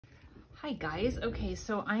Hi guys. Okay,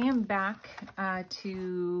 so I am back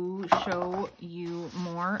to show you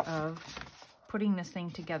more of putting this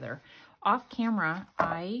thing together. Off camera,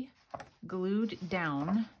 I glued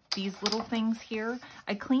down these little things here.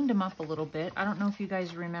 I cleaned them up a little bit. I don't know if you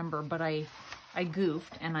guys remember, but I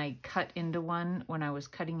goofed and I cut into one when I was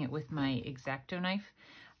cutting it with my X-Acto knife.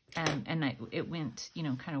 And it went, you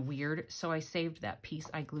know, kind of weird. So I saved that piece.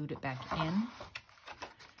 I glued it back in.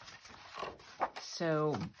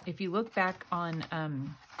 So if you look back on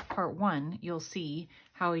part 1, you'll see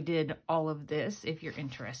how I did all of this if you're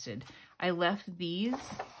interested. I left these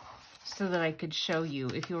so that I could show you.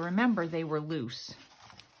 If you'll remember, they were loose.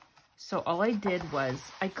 So all I did was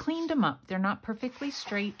I cleaned them up. They're not perfectly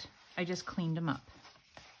straight. I just cleaned them up.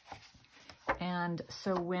 And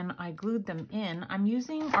so when I glued them in, I'm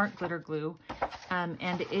using art glitter glue, and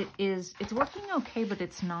it's working okay, but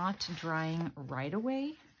it's not drying right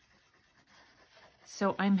away.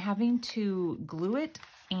 So I'm having to glue it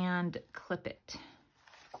and clip it.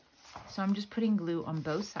 So I'm just putting glue on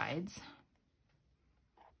both sides.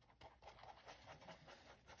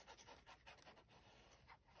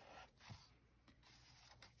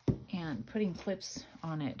 And putting clips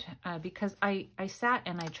on it because I sat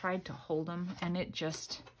and I tried to hold them and it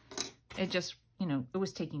just, you know, it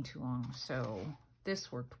was taking too long. So this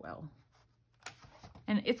worked well.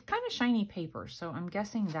 And it's kind of shiny paper, so I'm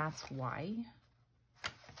guessing that's why.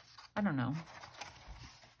 I don't know,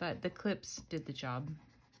 but the clips did the job.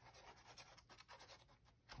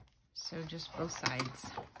 So just both sides.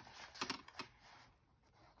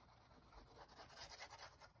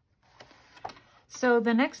 So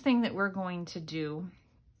the next thing that we're going to do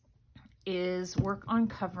is work on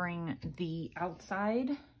covering the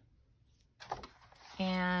outside.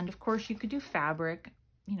 And of course you could do fabric,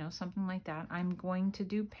 you know, something like that. I'm going to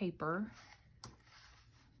do paper.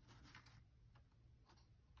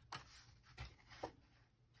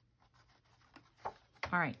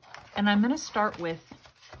 All right, and I'm gonna start with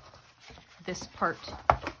this part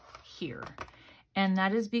here. And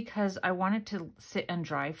that is because I want it to sit and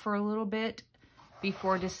dry for a little bit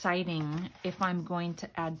before deciding if I'm going to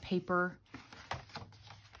add paper.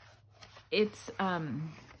 It's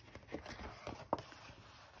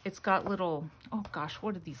got little, oh gosh,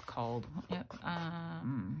 what are these called?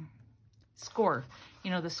 Score,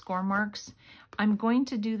 you know, the score marks. I'm going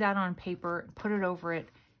to do that on paper, put it over it.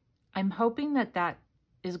 I'm hoping that that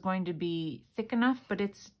is going to be thick enough, but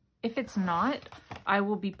if it's not, I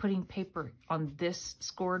will be putting paper on this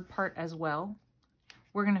scored part as well.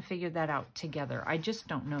 We're gonna figure that out together. I just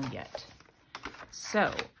don't know yet.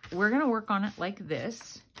 So we're gonna work on it like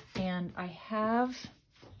this. And I have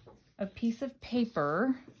a piece of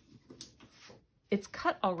paper. It's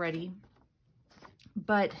cut already,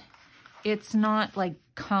 but it's not like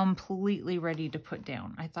completely ready to put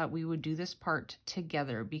down. I thought we would do this part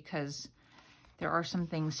together because there are some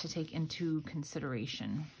things to take into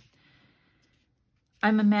consideration.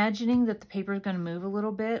 I'm imagining that the paper is going to move a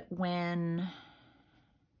little bit when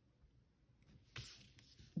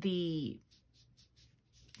the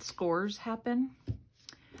scores happen.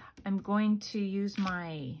 I'm going to use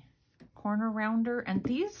my corner rounder, and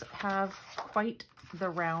these have quite the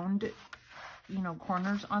round, you know,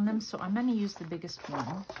 corners on them, so I'm going to use the biggest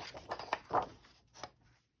one.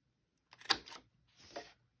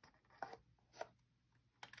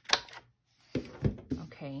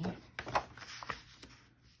 Okay,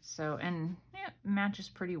 so, and yeah, it matches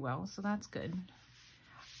pretty well, so that's good.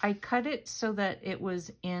 I cut it so that it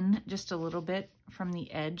was in just a little bit from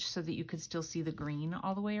the edge so that you could still see the green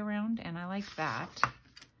all the way around, and I like that.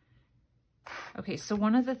 Okay, so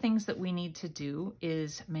one of the things that we need to do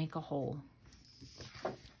is make a hole.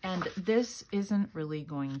 And this isn't really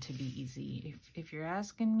going to be easy. If you're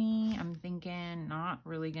asking me, I'm thinking not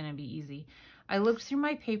really going to be easy. I looked through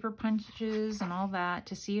my paper punches and all that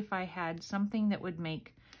to see if I had something that would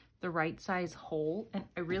make the right size hole, and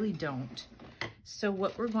I really don't. So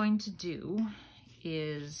what we're going to do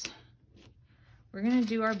is we're going to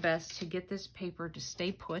do our best to get this paper to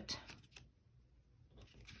stay put.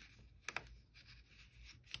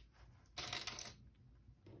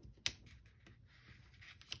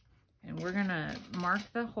 And we're going to mark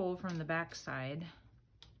the hole from the back side.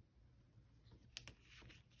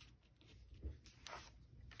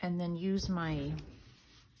 And then use my,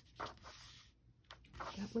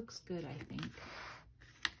 that looks good, I think.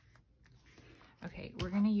 Okay, we're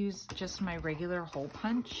gonna use just my regular hole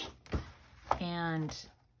punch and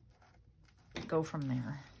go from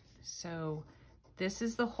there. So this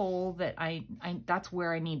is the hole that that's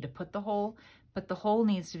where I need to put the hole, but the hole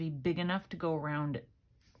needs to be big enough to go around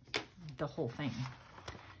the whole thing.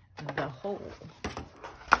 The hole.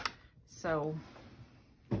 So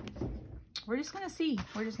we're just gonna see.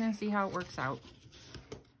 We're just gonna see how it works out.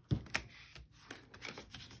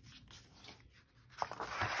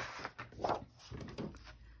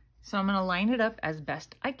 So I'm gonna line it up as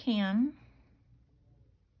best I can.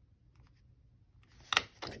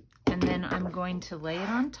 And then I'm going to lay it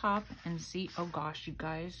on top and see, oh gosh, you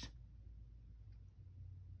guys.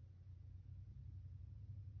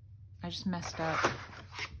 I just messed up.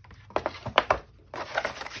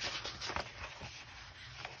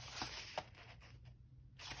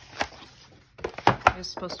 It was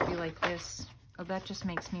supposed to be like this. Oh, that just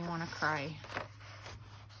makes me want to cry.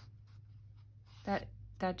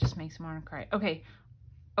 That just makes me want to cry.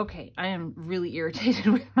 Okay, I am really irritated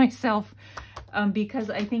with myself because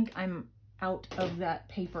I think I'm out of that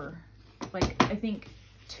paper. Like, I think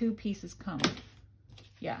 2 pieces come.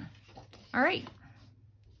 Yeah. All right.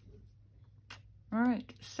 All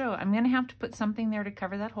right, so I'm gonna have to put something there to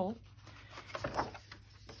cover that hole.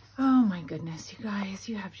 Oh my goodness, you guys,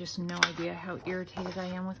 you have just no idea how irritated I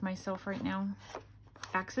am with myself right now.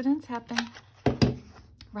 Accidents happen,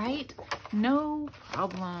 right? No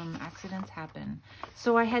problem, accidents happen.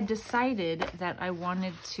 So I had decided that I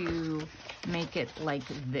wanted to make it like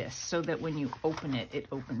this so that when you open it, it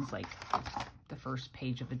opens like the first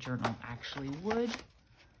page of a journal actually would,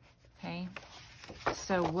 okay?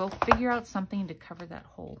 So we'll figure out something to cover that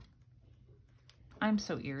hole. I'm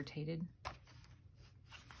so irritated.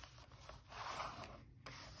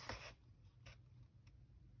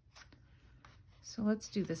 So let's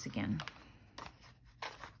do this again.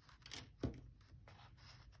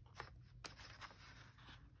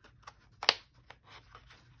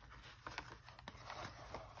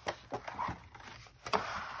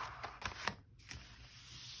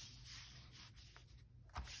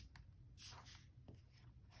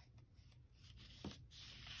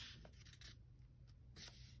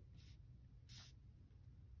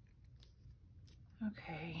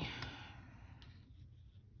 Okay.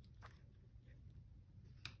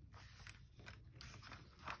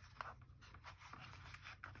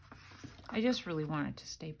 I just really want it to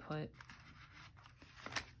stay put.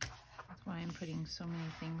 That's why I'm putting so many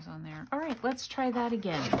things on there. All right, let's try that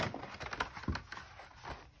again.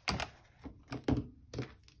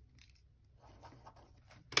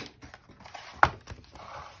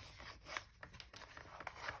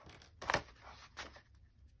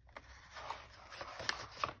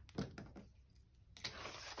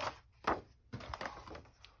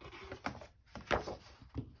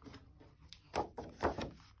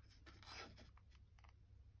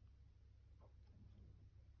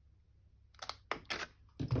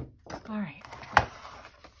 All right.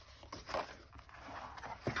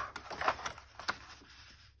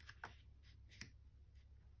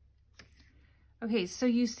 Okay, so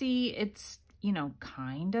you see it's, you know,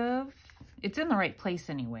 kind of, it's in the right place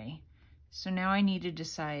anyway. So now I need to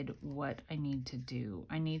decide what I need to do.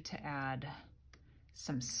 I need to add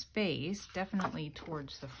some space, definitely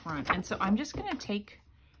towards the front. And so I'm just gonna take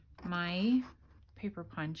my paper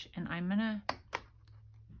punch and I'm gonna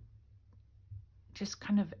just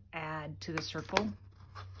kind of add to the circle.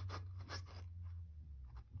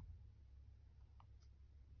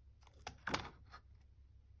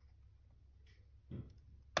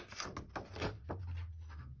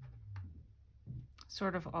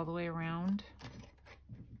 Sort of all the way around,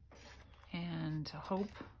 and hope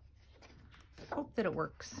that it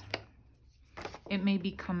works. It may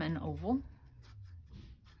become an oval.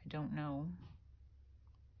 I don't know.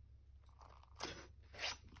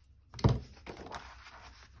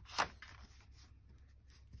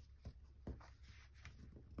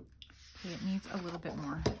 Okay, it needs a little bit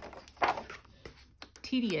more.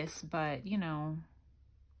 Tedious, but you know,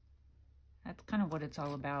 that's kind of what it's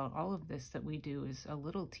all about. All of this that we do is a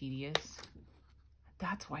little tedious.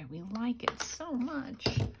 That's why we like it so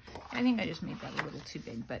much. I think I just made that a little too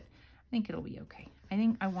big, but I think it'll be okay. I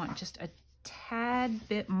think I want just a tad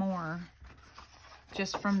bit more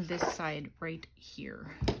just from this side right here.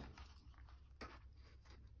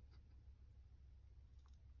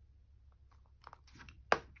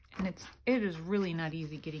 And it is really not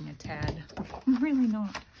easy getting a tad. Really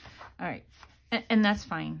not. All right. And that's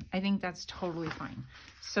fine. I think that's totally fine.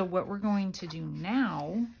 So what we're going to do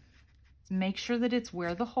now is make sure that it's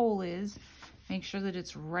where the hole is. Make sure that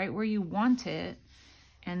it's right where you want it.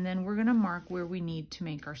 And then we're going to mark where we need to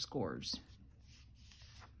make our scores.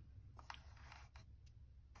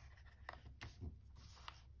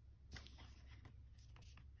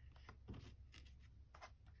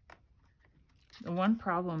 The one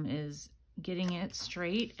problem is getting it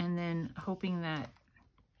straight and then hoping that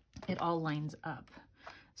it all lines up.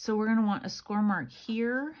 So we're going to want a score mark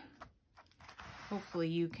here hopefully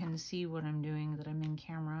you can see what I'm doing, that I'm in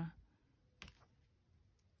camera.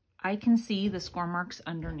 I can see the score marks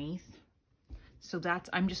underneath. So that's,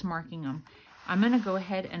 I'm just marking them. I'm going to go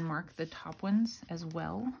ahead and mark the top ones as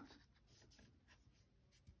well.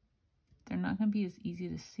 They're not going to be as easy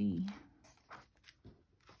to see.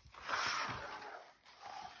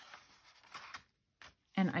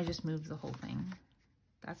 And I just moved the whole thing.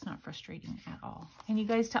 That's not frustrating at all. Can you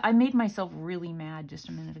guys tell? I made myself really mad just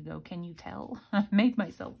a minute ago. Can you tell? I made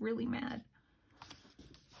myself really mad.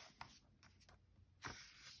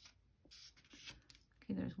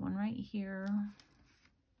 Okay, there's one right here.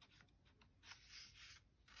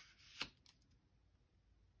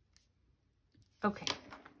 Okay.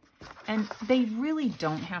 And they really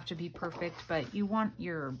don't have to be perfect, but you want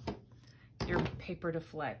your paper to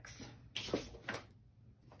flex.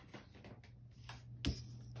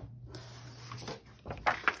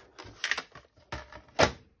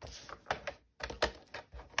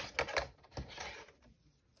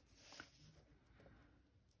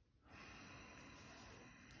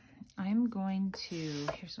 I'm going to,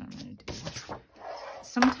 here's what I'm going to do.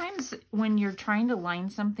 Sometimes when you're trying to line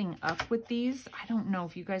something up with these, I don't know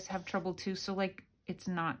if you guys have trouble too. So like it's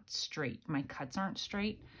not straight. My cuts aren't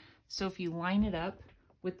straight. So if you line it up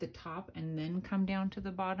with the top and then come down to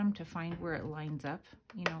the bottom to find where it lines up,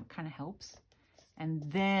 you know, it kind of helps. And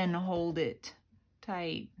then hold it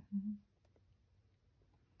tight.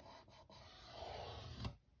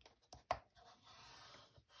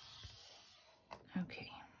 Okay.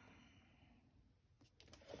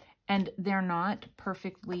 And they're not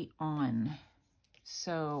perfectly on.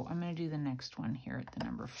 So I'm going to do the next one here at the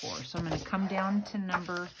number 4. So I'm going to come down to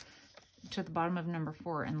the bottom of number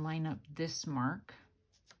 4 and line up this mark.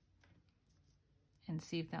 And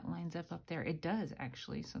see if that lines up there. It does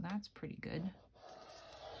actually, so that's pretty good.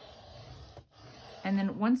 And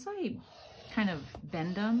then once I kind of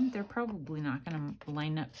bend them, they're probably not going to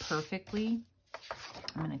line up perfectly.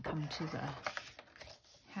 I'm going to come to the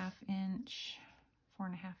 1/2 inch.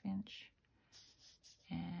 4.5 inch,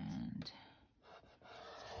 and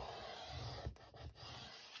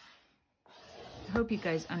I hope you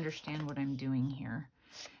guys understand what I'm doing here.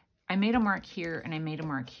 I made a mark here and I made a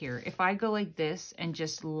mark here. If I go like this and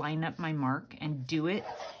just line up my mark and do it,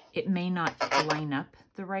 it may not line up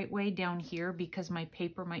the right way down here because my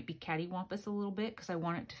paper might be cattywampus a little bit because I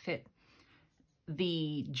want it to fit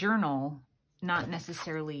the journal, not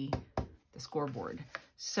necessarily the scoreboard.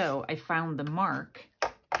 So I found the mark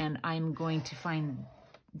and I'm going to find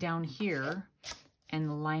down here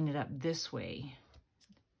and line it up this way.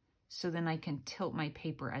 So then I can tilt my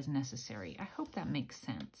paper as necessary. I hope that makes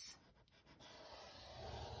sense.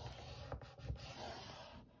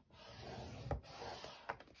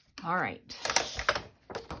 All right.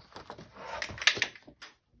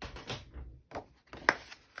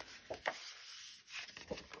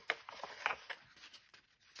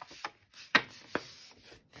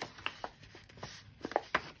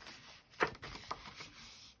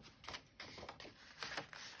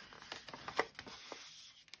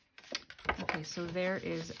 Okay, so there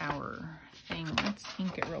is our thing. Let's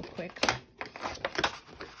ink it real quick.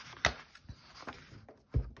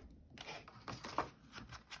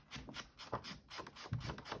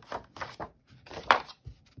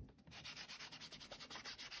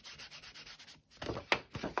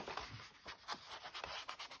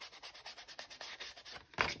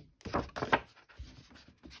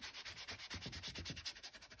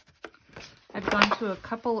 I've gone to a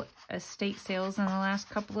couple estate sales in the last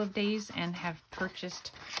couple of days and have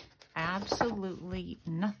purchased absolutely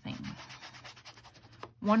nothing.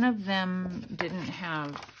 One of them didn't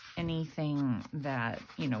have anything that,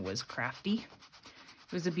 you know, was crafty.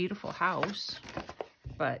 It was a beautiful house,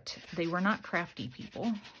 but they were not crafty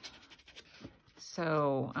people.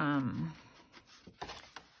 So,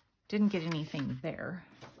 didn't get anything there.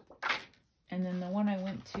 And then the one I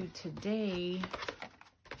went to today,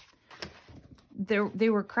 they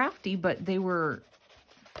were crafty, but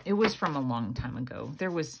it was from a long time ago.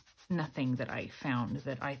 There was nothing that I found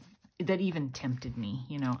that even tempted me,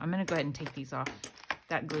 you know. I'm going to go ahead and take these off.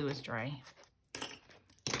 That glue is dry.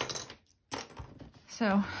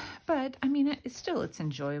 So, but I mean, it's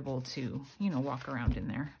enjoyable to, you know, walk around in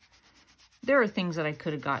there. There are things that I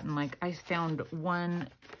could have gotten, like I found one.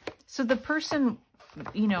 So the person,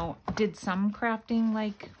 you know, did some crafting,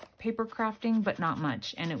 like paper crafting, but not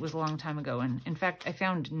much. And it was a long time ago. And in fact, I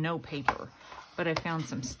found no paper, but I found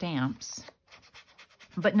some stamps,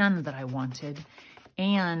 but none that I wanted.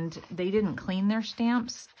 And they didn't clean their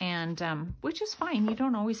stamps, and which is fine. You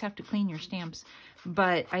don't always have to clean your stamps.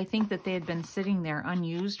 But I think that they had been sitting there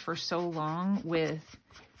unused for so long with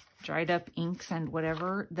dried up inks and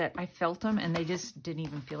whatever that I felt them and they just didn't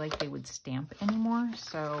even feel like they would stamp anymore.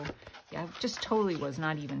 So yeah, I just totally was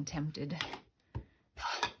not even tempted.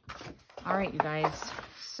 All right, you guys.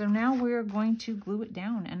 So now we're going to glue it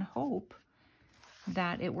down and hope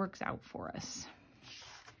that it works out for us.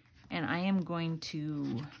 And I'm going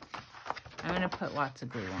to put lots of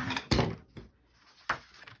glue on it.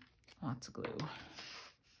 Lots of glue.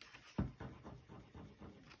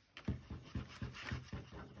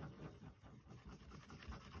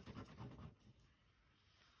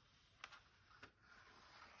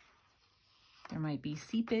 There might be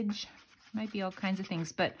seepage, might be all kinds of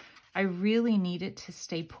things, but I really need it to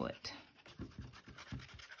stay put.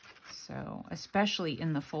 So, especially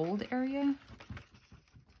in the fold area.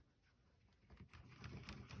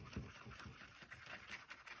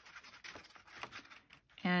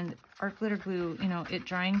 And art glitter glue, you know, it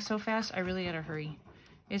drying so fast, I really gotta hurry.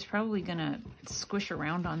 It's probably gonna squish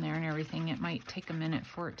around on there and everything. It might take a minute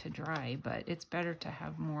for it to dry, but it's better to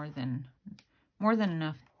have more than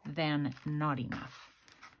enough than not enough.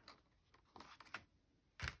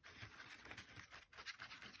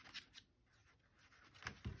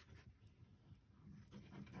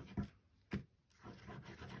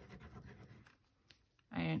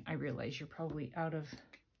 I realize you're probably out of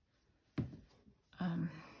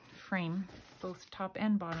frame, both top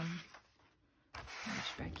and bottom.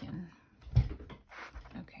 Reach back in.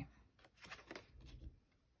 Okay.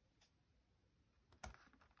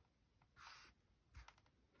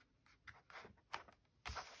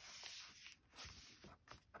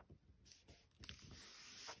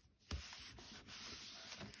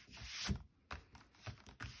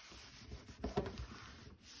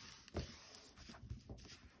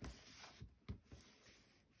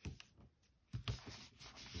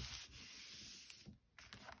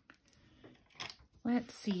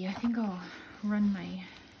 Let's see, I think I'll run my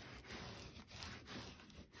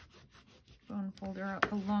bone folder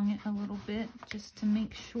along it a little bit just to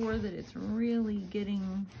make sure that it's really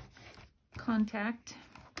getting contact.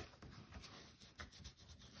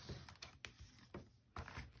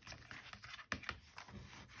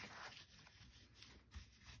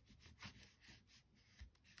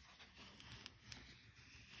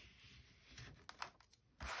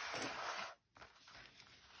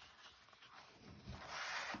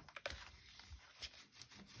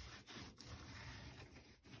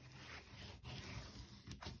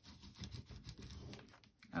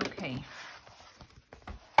 Okay,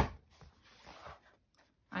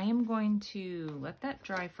 I am going to let that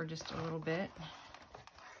dry for just a little bit,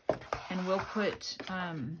 and we'll put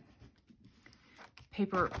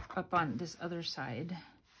paper up on this other side.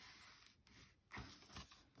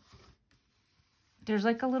 There's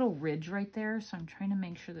like a little ridge right there, so I'm trying to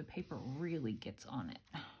make sure the paper really gets on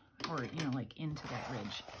it, or, you know, like into that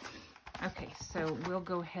ridge. Okay, so we'll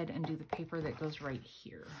go ahead and do the paper that goes right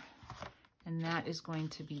here. And that is going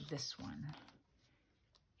to be this one.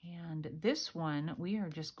 And this one, we are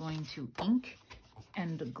just going to ink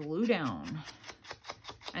and glue down.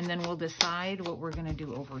 And then we'll decide what we're going to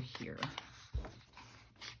do over here.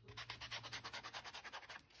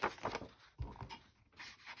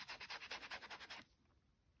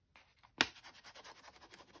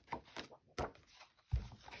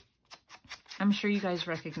 I'm sure you guys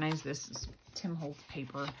recognize this as Tim Holtz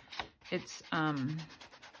paper. It's,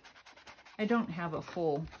 I don't have a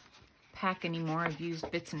full pack anymore. I've used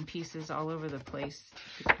bits and pieces all over the place.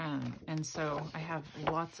 And so I have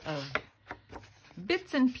lots of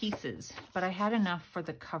bits and pieces, but I had enough for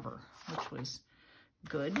the cover, which was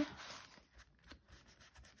good.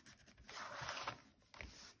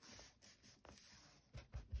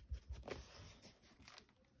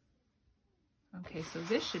 Okay, so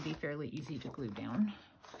this should be fairly easy to glue down.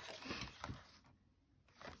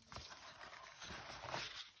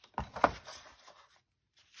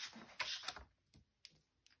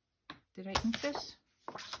 Did I ink this?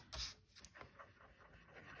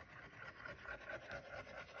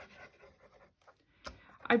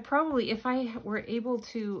 I probably, if I were able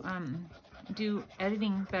to do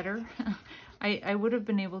editing better, I would have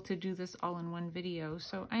been able to do this all in one video.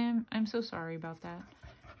 So I'm so sorry about that.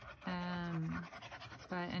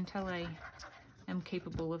 But until I am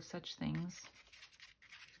capable of such things,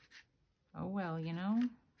 oh well, you know.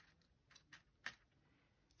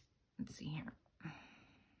 Let's see here.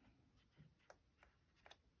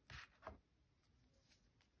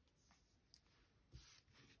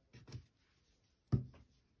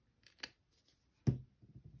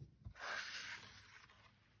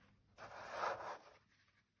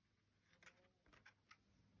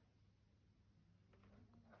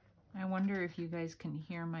 I wonder if you guys can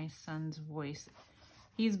hear my son's voice.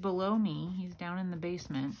 He's below me. He's down in the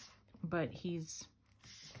basement, but he's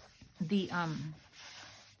the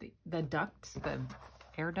ducts, the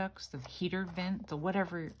air ducts, the heater vent, the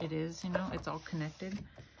whatever it is, you know, it's all connected.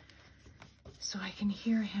 So I can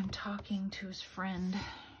hear him talking to his friend.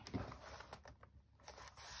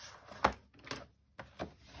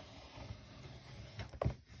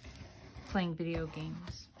 Playing video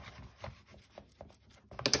games.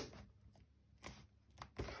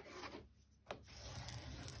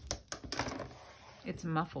 It's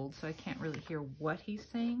muffled, so I can't really hear what he's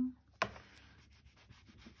saying.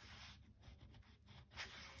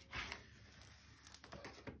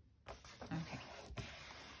 Okay.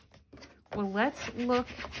 Well, let's look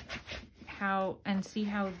how and see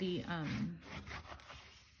how the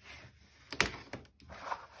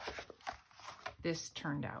this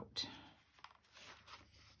turned out.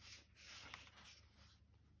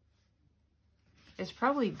 It's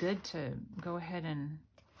probably good to go ahead and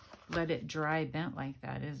let it dry bent like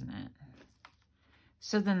that, isn't it?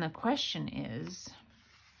 So then the question is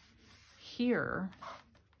here,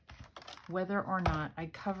 whether or not I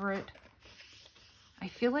cover it. I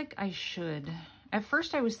feel like I should. At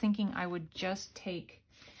first I was thinking I would just take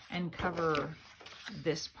and cover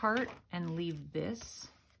this part and leave this.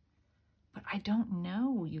 But I don't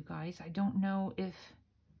know, you guys. I don't know if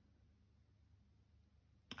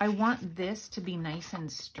I want this to be nice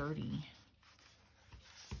and sturdy.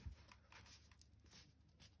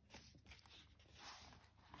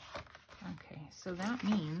 Okay, so that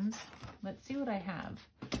means, let's see what I have.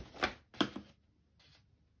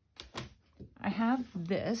 I have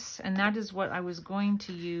this, and that is what I was going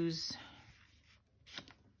to use.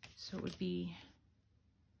 So it would be,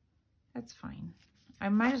 that's fine. I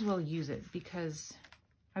might as well use it because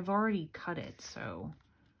I've already cut it. So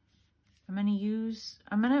I'm going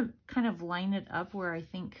to kind of line it up where I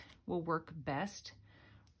think will work best,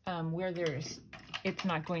 where it's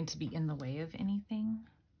not going to be in the way of anything.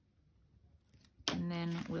 And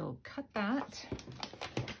then we'll cut that.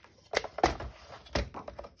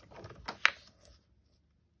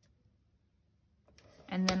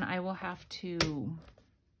 And then I will have to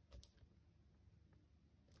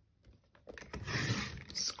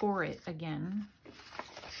score it again.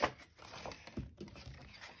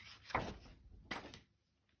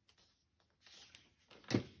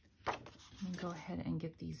 And go ahead and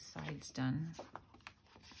get these sides done.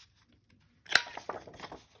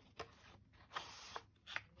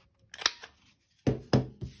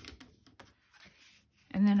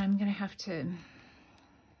 And then I'm going to have to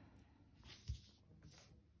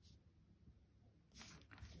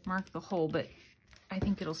mark the hole, but I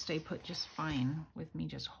think it'll stay put just fine with me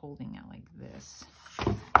just holding it like this.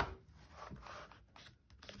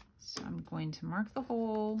 So I'm going to mark the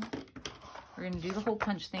hole. We're going to do the hole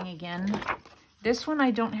punch thing again. This one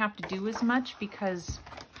I don't have to do as much because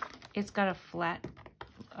it's got a flat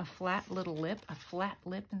little lip, a flat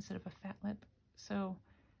lip instead of a fat lip. So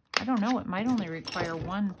I don't know, it might only require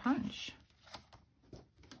one punch.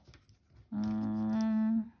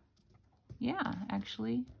 Yeah,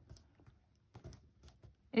 actually.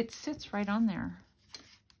 It sits right on there.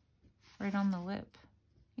 Right on the lip.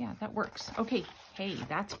 Yeah, that works. Okay, hey,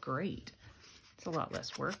 that's great. It's a lot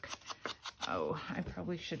less work. Oh, I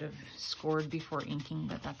probably should have scored before inking,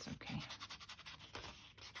 but that's okay.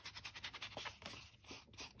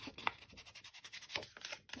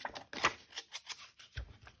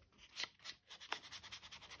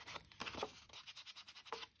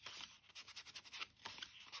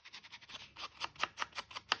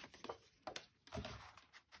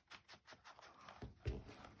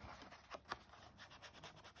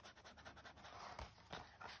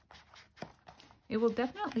 It will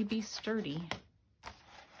definitely be sturdy.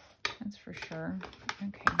 That's for sure.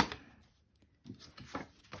 Okay.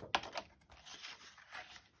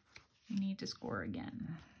 I need to score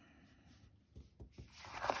again.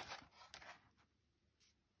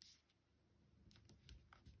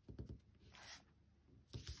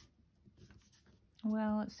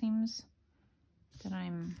 Well, it seems that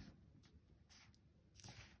I'm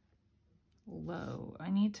low. I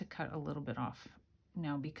need to cut a little bit off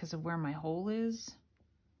now because of where my hole is.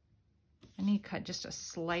 I need to cut just a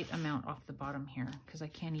slight amount off the bottom here because I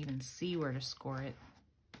can't even see where to score it.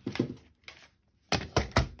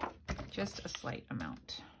 Just a slight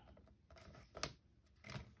amount.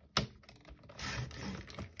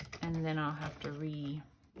 And then I'll have to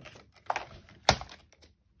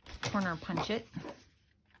corner punch it.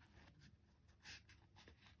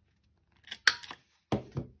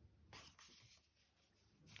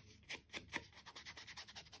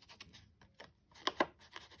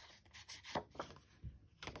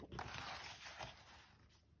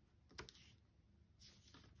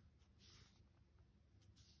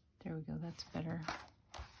 we go, that's better.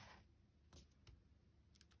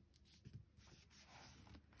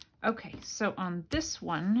 Okay, so on this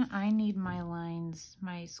one, I need my lines,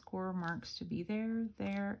 my score marks to be there,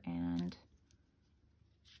 there, and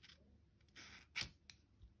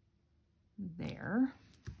there.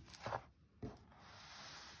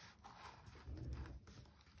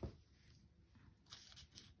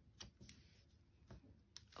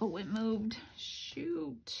 Oh, it moved.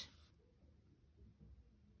 Shoot.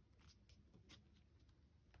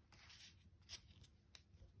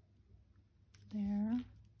 There.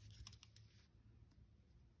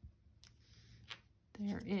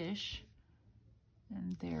 There-ish.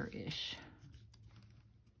 And there-ish.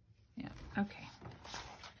 Yeah, okay.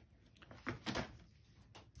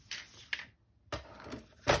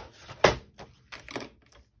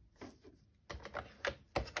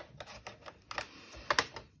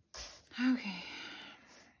 Okay.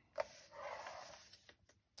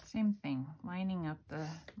 Same thing, lining up the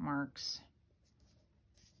marks.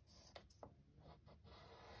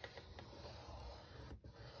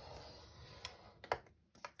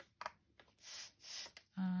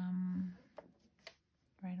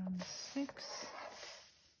 Right on the 6.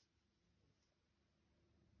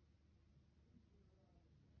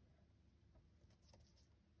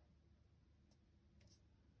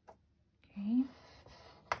 Okay.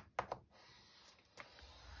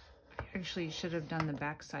 I actually should have done the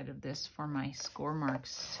back side of this for my score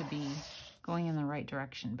marks to be going in the right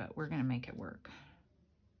direction, but we're going to make it work.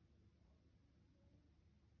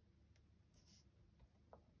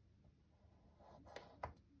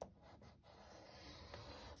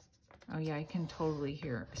 Oh yeah, I can totally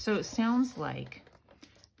hear. So it sounds like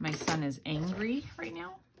my son is angry right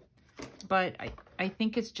now, but I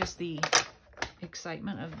think it's just the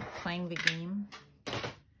excitement of playing the game.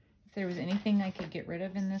 If there was anything I could get rid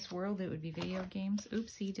of in this world, it would be video games.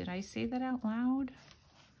 Oopsie, did I say that out loud?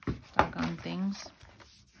 Doggone things.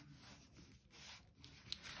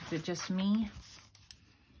 Is it just me?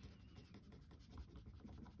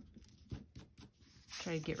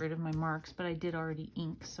 Try to get rid of my marks, but I did already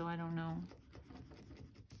ink, so I don't know.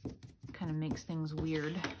 Kind of makes things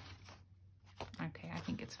weird. Okay, I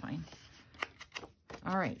think it's fine.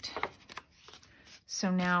 All right. So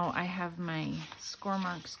now I have my score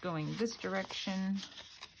marks going this direction.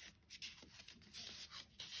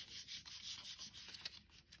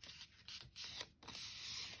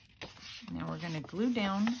 Now we're going to glue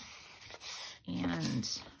down and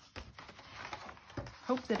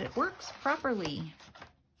hope that it works properly.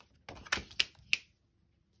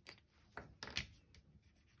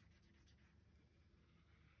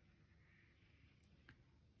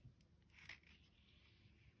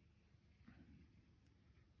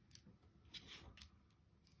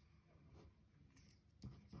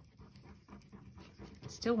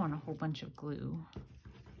 Still want a whole bunch of glue.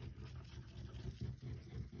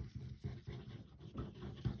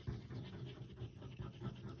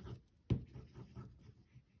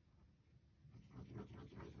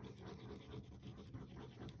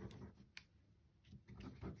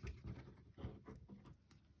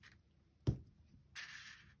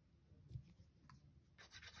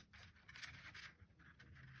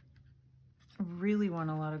 Really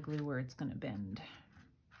want a lot of glue where it's going to bend.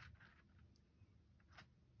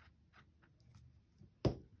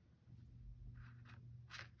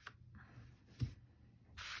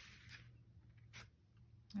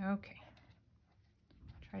 Okay,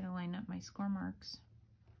 try to line up my score marks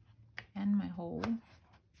and my hole,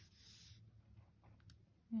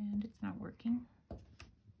 and it's not working.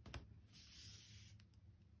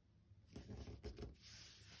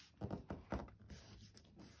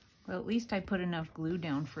 Well, at least I put enough glue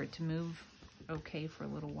down for it to move okay for a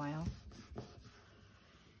little while.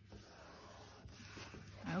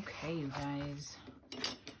 Okay, you guys,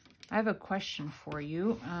 I have a question for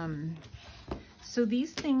you. So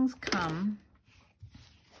these things come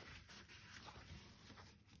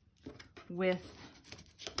with,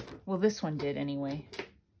 well, this one did anyway,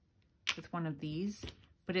 with one of these,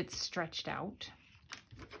 but it's stretched out.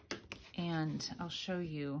 And I'll show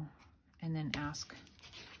you and then ask,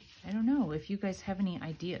 I don't know if you guys have any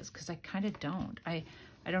ideas, because I kind of don't. I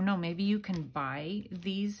don't know, maybe you can buy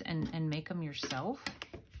these and make them yourself.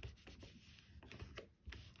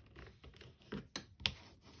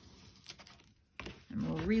 And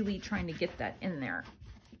we're really trying to get that in there.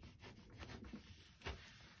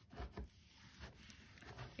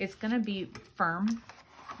 It's gonna be firm,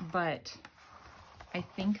 but I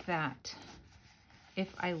think that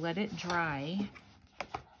if I let it dry,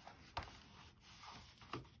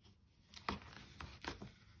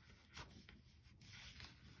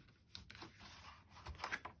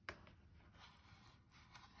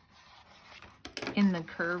 in the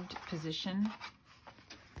curved position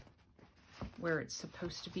where it's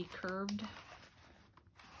supposed to be curved,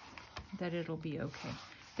 that it'll be okay.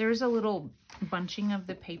 There's a little bunching of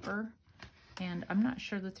the paper, and I'm not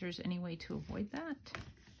sure that there's any way to avoid that.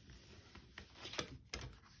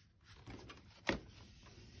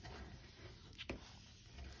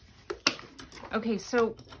 Okay,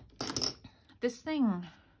 so this thing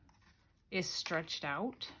is stretched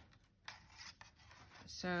out.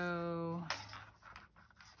 So,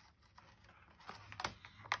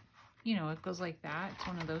 you know, it goes like that. It's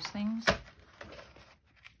one of those things.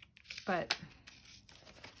 But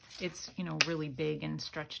it's, you know, really big and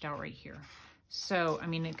stretched out right here. So, I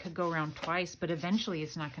mean, it could go around twice, but eventually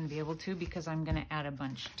it's not going to be able to because I'm going to add a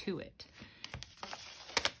bunch to it.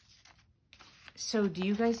 So do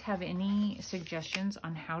you guys have any suggestions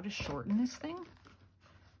on how to shorten this thing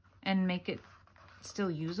and make it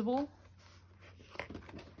still usable?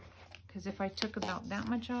 Because if I took about that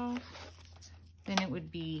much off, then it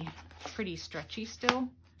would be pretty stretchy still,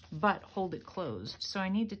 but hold it closed. So I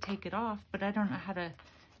need to take it off, but I don't know how to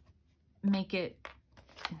make it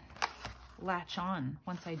latch on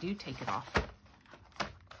once I do take it off.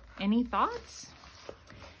 Any thoughts?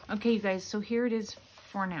 Okay, you guys, so here it is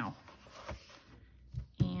for now.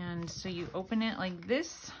 And so you open it like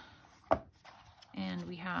this, and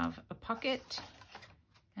we have a pocket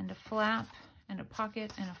and a flap and a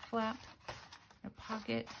pocket and a flap, a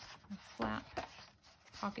pocket, a flap,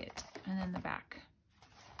 pocket, and then the back.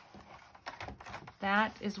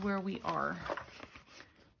 That is where we are.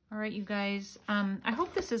 All right, you guys, I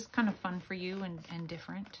hope this is kind of fun for you and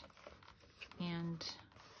different. And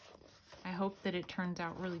I hope that it turns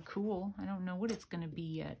out really cool. I don't know what it's going to be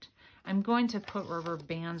yet. I'm going to put rubber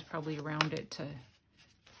bands probably around it to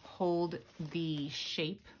hold the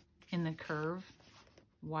shape in the curve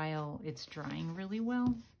while it's drying really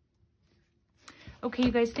well. Okay,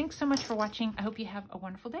 you guys, thanks so much for watching. I hope you have a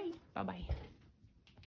wonderful day. Bye-bye.